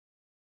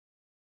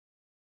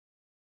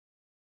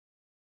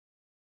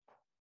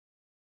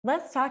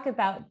let's talk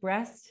about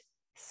breast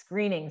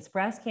screenings,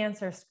 breast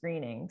cancer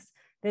screenings.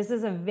 This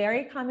is a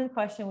very common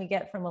question we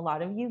get from a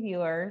lot of you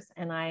viewers,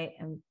 and I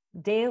am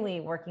daily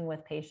working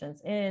with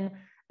patients in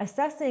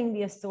assessing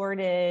the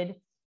assorted,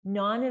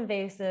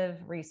 non-invasive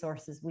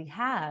resources we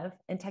have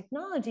and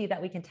technology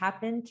that we can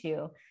tap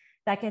into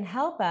that can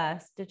help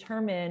us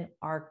determine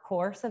our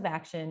course of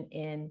action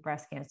in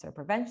breast cancer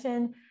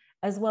prevention,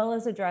 as well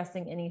as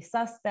addressing any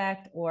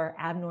suspect or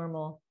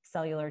abnormal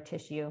cellular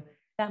tissue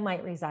that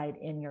might reside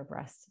in your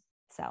breast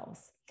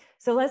cells.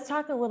 So let's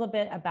talk a little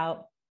bit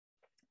about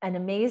an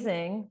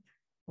amazing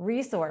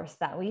resource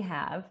that we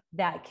have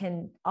that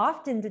can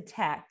often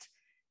detect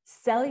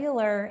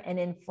cellular and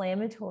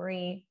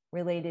inflammatory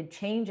related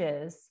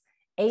changes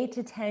 8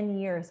 to 10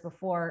 years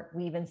before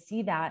we even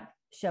see that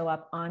show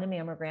up on a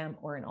mammogram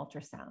or an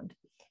ultrasound.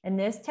 And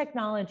this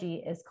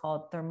technology is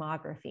called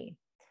thermography,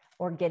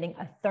 or getting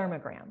a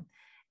thermogram.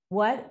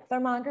 What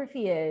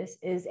thermography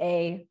is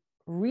a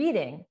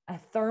reading, a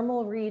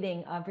thermal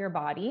reading of your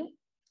body.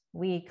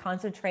 We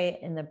concentrate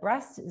in the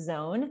breast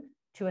zone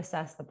to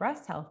assess the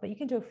breast health, but you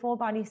can do a full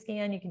body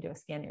scan. You can do a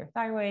scan of your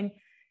thyroid.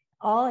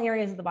 All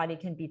areas of the body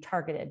can be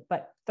targeted,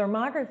 but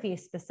thermography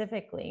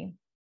specifically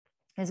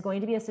is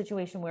going to be a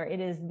situation where it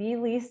is the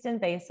least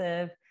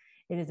invasive.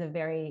 It is a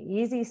very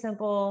easy,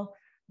 simple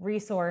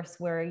resource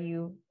where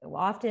you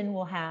often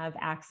will have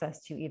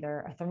access to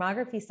either a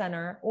thermography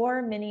center, or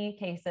in many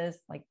cases,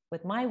 like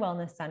with my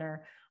wellness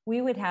center, we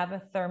would have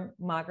a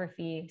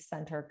thermography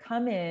center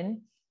come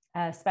in,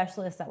 a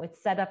specialist that would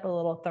set up a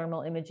little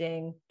thermal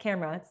imaging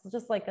camera. It's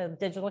just like a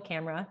digital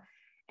camera.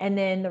 And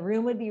then the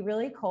room would be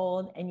really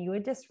cold and you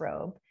would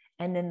disrobe.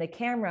 And then the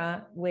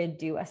camera would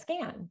do a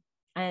scan,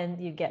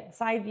 and you get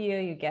side view,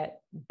 you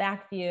get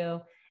back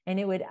view, and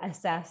it would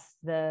assess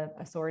the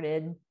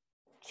assorted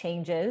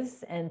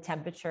changes and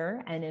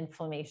temperature and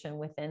inflammation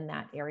within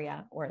that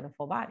area or the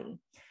full body.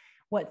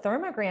 What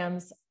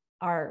thermograms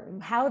are,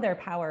 how they're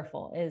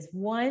powerful is,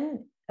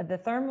 one, the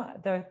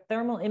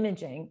thermal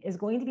imaging is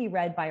going to be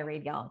read by a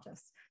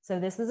radiologist. So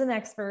this is an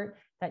expert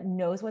that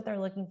knows what they're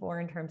looking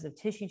for in terms of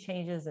tissue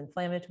changes,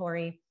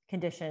 inflammatory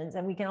conditions.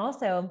 And we can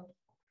also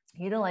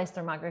utilize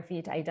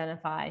thermography to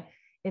identify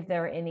if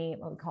there are any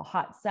what we call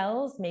hot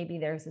cells. Maybe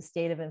there's a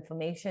state of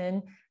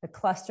inflammation, a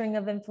clustering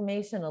of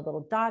inflammation, a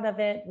little dot of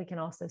it. We can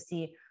also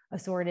see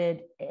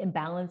assorted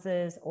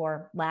imbalances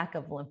or lack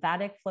of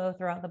lymphatic flow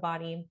throughout the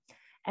body.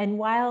 And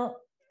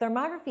while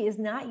thermography is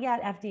not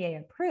yet FDA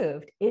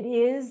approved, it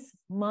is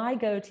my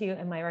go-to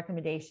and my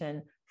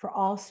recommendation for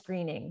all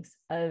screenings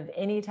of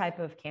any type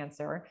of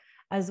cancer,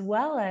 as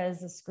well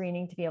as a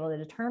screening to be able to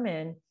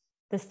determine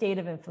the state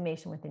of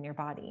inflammation within your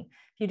body.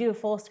 If you do a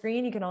full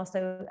screen, you can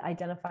also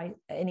identify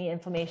any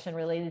inflammation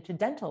related to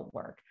dental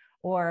work,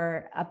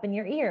 or up in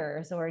your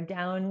ears, or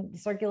down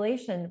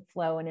circulation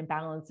flow and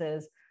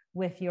imbalances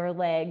with your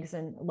legs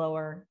and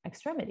lower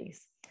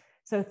extremities.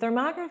 So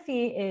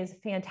thermography is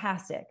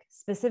fantastic,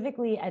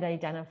 specifically at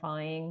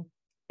identifying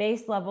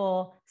base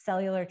level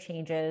cellular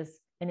changes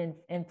and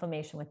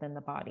inflammation within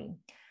the body.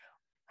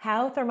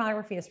 How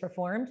thermography is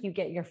performed: you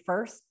get your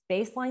first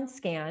baseline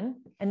scan,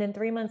 and then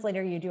 3 months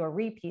later, you do a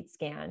repeat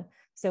scan.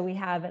 So we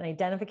have an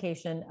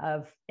identification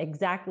of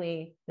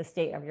exactly the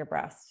state of your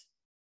breast.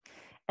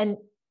 And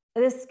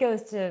this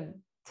goes to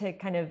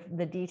kind of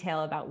the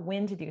detail about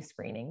when to do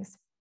screenings.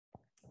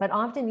 But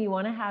often you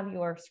want to have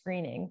your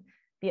screening,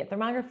 be it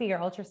thermography or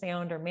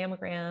ultrasound or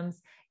mammograms,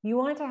 you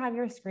want to have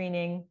your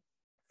screening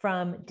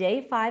from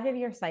day 5 of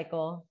your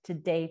cycle to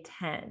day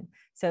 10.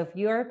 So if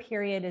your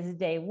period is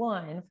day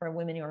 1 for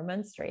women who are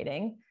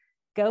menstruating,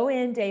 go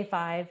in day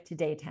 5 to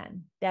day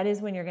 10. That is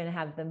when you're going to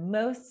have the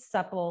most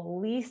supple,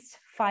 least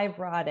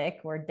fibrotic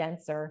or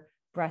denser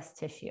breast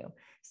tissue.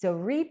 So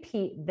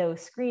repeat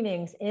those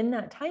screenings in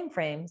that time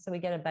frame so we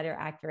get a better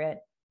accurate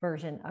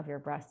version of your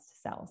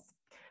breast cells.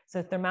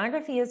 So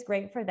thermography is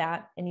great for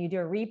that, and you do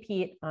a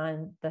repeat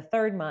on the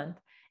 3rd month,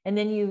 and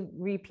then you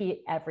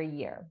repeat every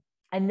year.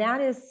 And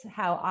that is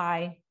how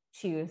I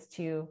choose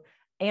to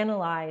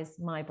analyze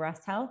my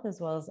breast health as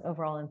well as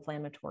overall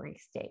inflammatory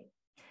state.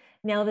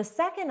 Now, the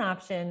second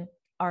option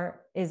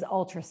is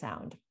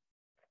ultrasound.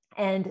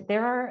 And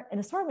there are an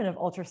assortment of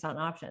ultrasound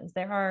options.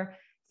 There are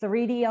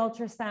 3D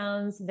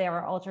ultrasounds. There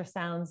are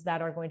ultrasounds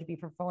that are going to be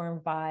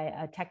performed by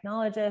a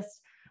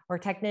technologist or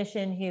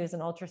technician who's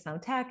an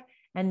ultrasound tech,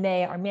 and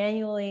they are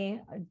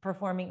manually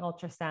performing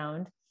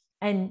ultrasound.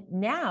 And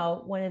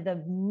now one of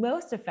the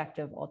most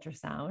effective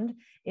ultrasound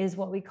is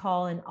what we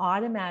call an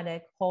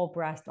automatic whole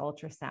breast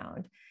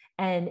ultrasound.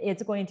 And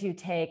it's going to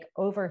take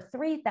over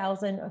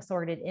 3,000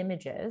 assorted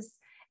images.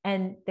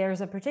 And there's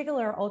a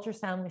particular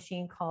ultrasound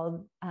machine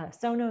called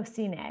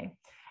SonoCine.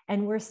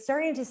 And we're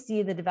starting to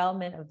see the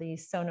development of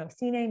these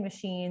SonoCine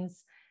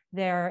machines.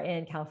 They're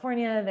in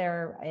California,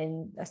 they're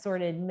in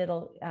assorted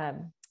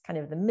kind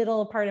of the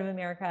middle part of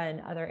America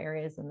and other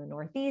areas in the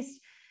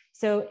Northeast.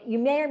 So you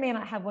may or may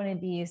not have one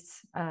of these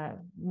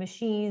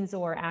machines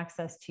or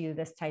access to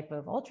this type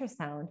of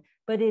ultrasound,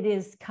 but it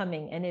is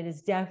coming, and it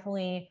is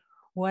definitely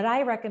what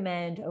I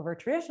recommend over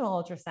traditional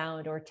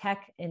ultrasound or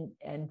tech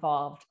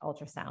involved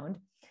ultrasound.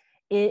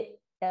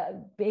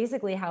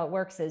 basically how it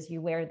works is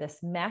you wear this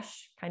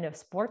mesh kind of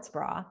sports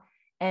bra,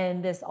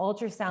 and this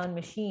ultrasound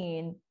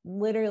machine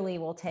literally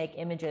will take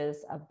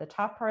images of the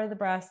top part of the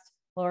breast,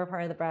 lower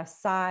part of the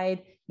breast,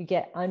 side. You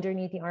get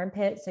underneath the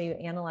armpit, so you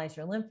analyze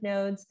your lymph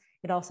nodes.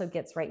 It also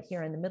gets right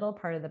here in the middle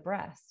part of the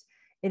breast.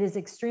 It is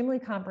extremely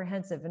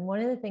comprehensive. And one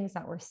of the things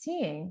that we're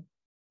seeing,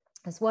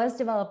 this was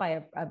developed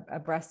by a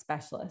breast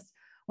specialist.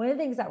 One of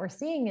the things that we're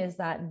seeing is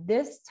that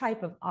this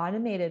type of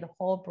automated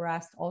whole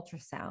breast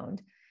ultrasound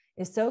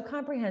is so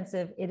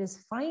comprehensive, it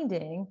is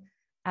finding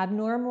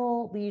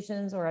abnormal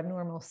lesions or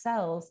abnormal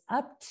cells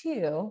up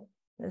to,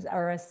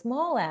 or as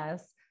small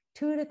as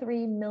 2 to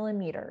 3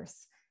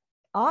 millimeters.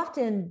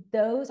 Often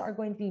those are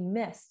going to be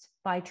missed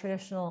by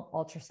traditional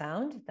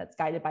ultrasound that's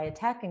guided by a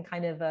tech and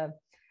kind of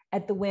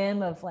at the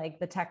whim of like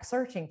the tech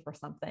searching for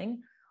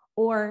something.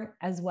 Or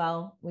as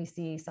well, we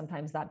see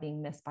sometimes that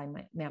being missed by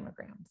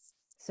mammograms.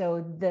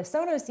 So the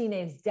sonosine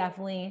is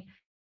definitely,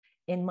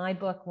 in my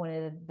book, one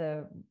of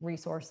the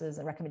resources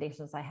and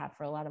recommendations I have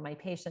for a lot of my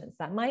patients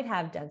that might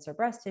have denser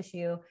breast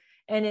tissue.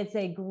 And it's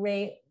a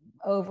great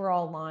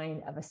overall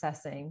line of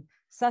assessing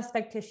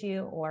suspect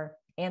tissue or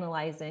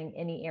analyzing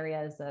any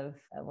areas of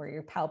where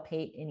you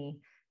palpate any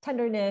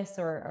tenderness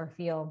or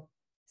feel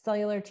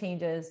cellular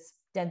changes,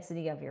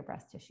 density of your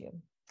breast tissue.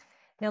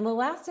 Now, the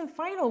last and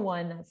final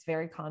one that's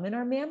very common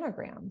are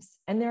mammograms,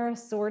 and there are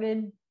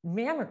assorted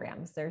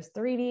mammograms. There's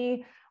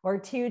 3D or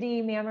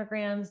 2D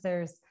mammograms.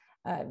 There's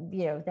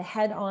the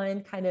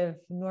head-on kind of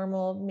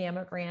normal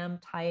mammogram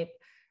type.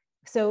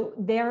 So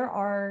there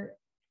are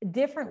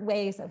different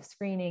ways of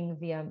screening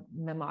via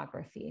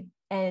mammography,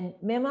 and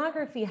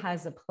mammography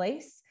has a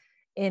place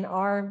in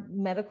our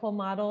medical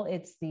model.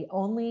 It's the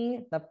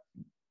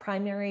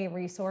primary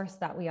resource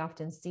that we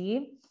often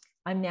see.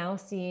 I'm now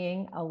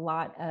seeing a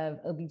lot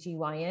of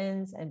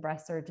OBGYNs and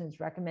breast surgeons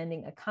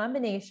recommending a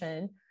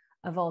combination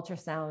of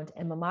ultrasound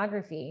and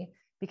mammography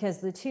because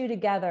the two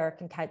together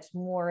can catch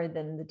more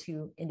than the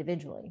two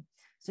individually.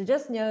 So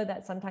just know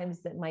that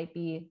sometimes it might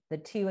be the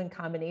two in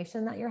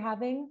combination that you're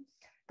having,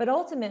 but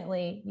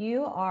ultimately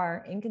you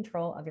are in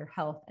control of your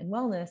health and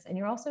wellness, and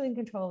you're also in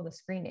control of the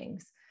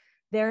screenings.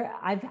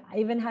 I've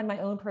even had my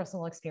own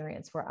personal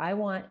experience where I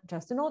want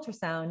just an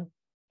ultrasound,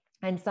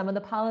 and some of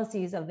the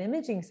policies of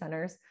imaging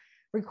centers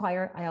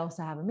require I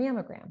also have a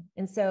mammogram.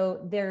 And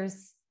so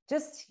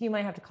you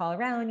might have to call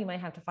around, you might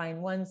have to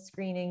find one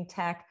screening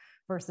tech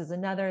versus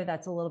another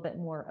that's a little bit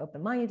more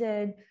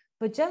open-minded,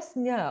 but just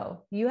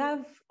know you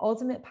have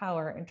ultimate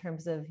power in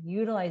terms of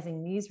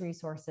utilizing these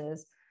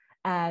resources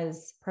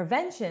as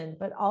prevention,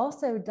 but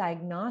also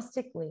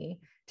diagnostically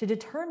to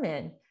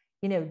determine,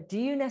 do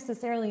you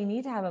necessarily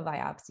need to have a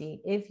biopsy?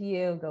 If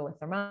you go with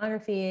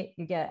thermography,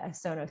 you get a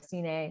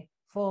sonosine,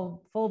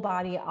 full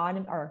body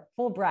or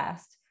full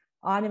breast,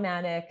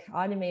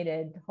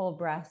 automated whole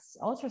breast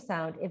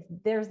ultrasound. If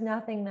there's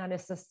nothing that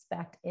is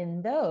suspect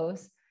in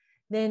those,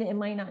 then it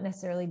might not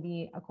necessarily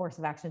be a course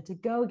of action to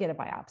go get a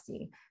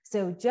biopsy.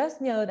 So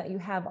just know that you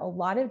have a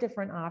lot of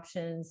different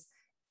options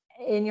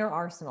in your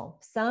arsenal.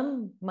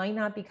 Some might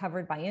not be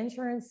covered by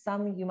insurance.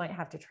 Some you might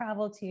have to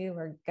travel to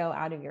or go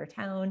out of your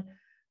town.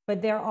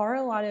 But there are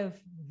a lot of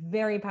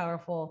very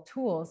powerful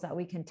tools that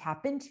we can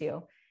tap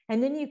into.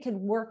 And then you can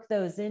work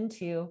those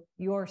into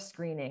your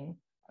screening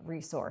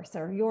resource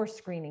or your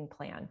screening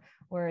plan.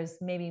 Whereas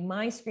maybe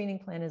my screening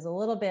plan is a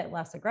little bit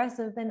less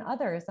aggressive than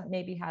others that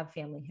maybe have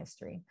family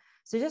history.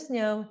 So just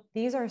know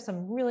these are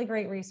some really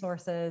great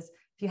resources.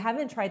 If you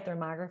haven't tried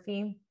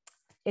thermography,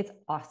 it's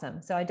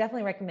awesome. So I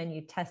definitely recommend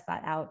you test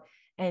that out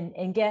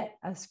and get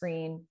a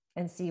screen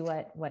and see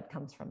what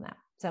comes from that.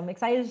 So I'm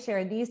excited to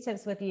share these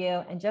tips with you,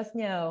 and just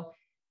know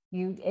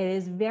it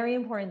is very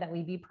important that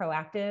we be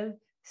proactive.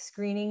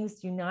 Screenings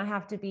do not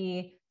have to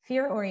be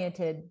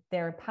fear-oriented.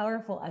 They're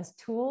powerful as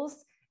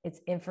tools. It's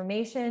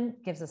information,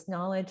 gives us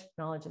knowledge.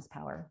 Knowledge is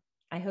power.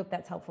 I hope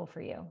that's helpful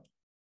for you.